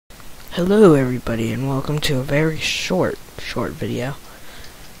Hello everybody and welcome to a very short video.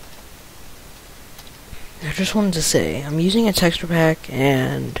 I just wanted to say, I'm using a texture pack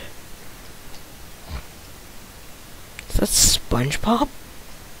and... Is that SpongeBob?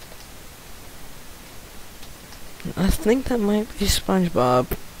 I think that might be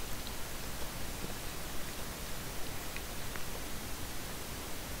SpongeBob.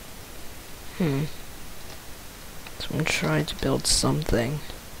 So I'm gonna try to build something.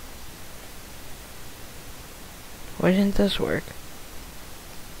 Why didn't this work?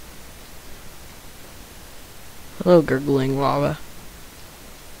 Hello, gurgling lava.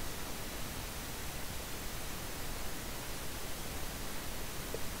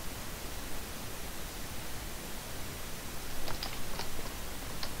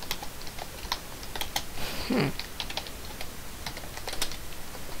 You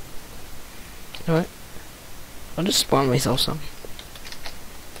know what? I'll just spawn myself some.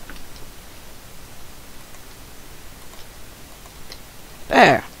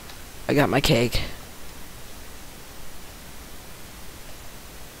 There! I got my cake.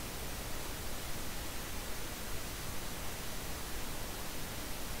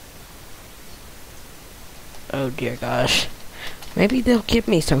 Oh dear gosh. Maybe they'll give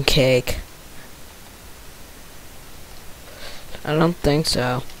me some cake. I don't think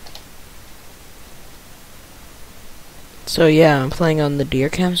so. So yeah, I'm playing on the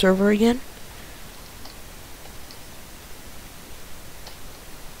DeerCam server again.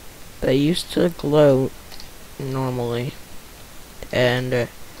 They used to glow normally. And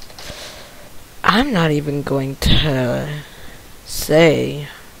I'm not even going to say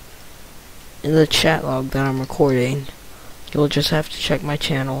in the chat log that I'm recording. You'll just have to check my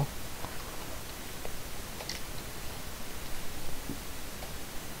channel.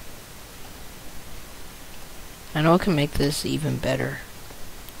 I know I can make this even better.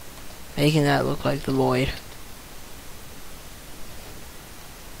 Making that look like the void.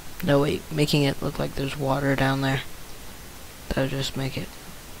 No wait, making it look like there's water down there. That'll just make it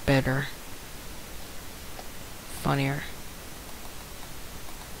better. Funnier.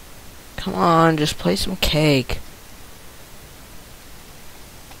 Come on, just play some cake.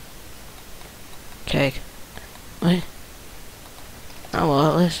 Cake. What? Oh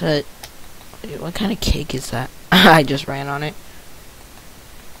well, at least what kind of cake is that? I just ran on it.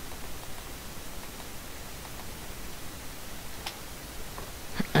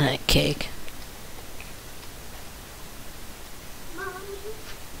 Cake.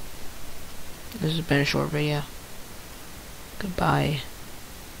 This has been a short video. Goodbye.